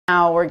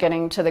Now we're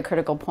getting to the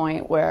critical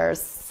point where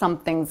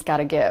something's got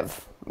to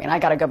give. I mean, I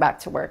got to go back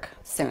to work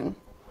soon.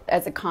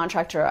 As a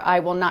contractor,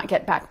 I will not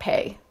get back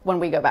pay when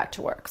we go back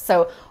to work.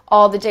 So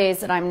all the days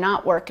that I'm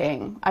not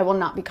working, I will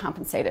not be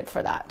compensated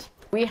for that.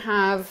 We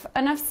have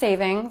enough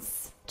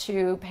savings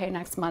to pay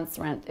next month's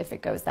rent if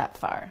it goes that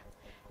far.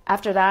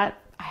 After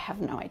that, I have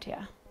no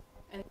idea.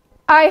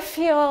 I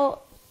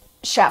feel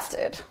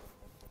shafted.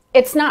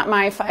 It's not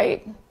my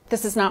fight.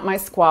 This is not my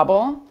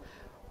squabble.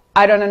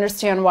 I don't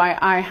understand why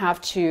I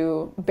have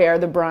to bear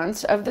the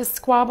brunt of this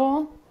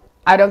squabble.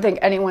 I don't think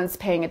anyone's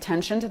paying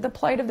attention to the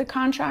plight of the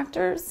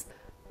contractors.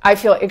 I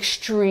feel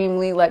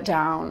extremely let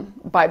down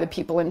by the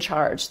people in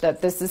charge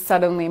that this is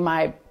suddenly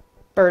my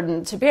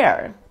burden to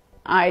bear.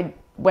 I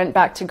went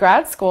back to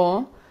grad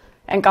school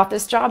and got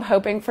this job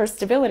hoping for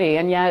stability,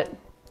 and yet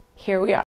here we are.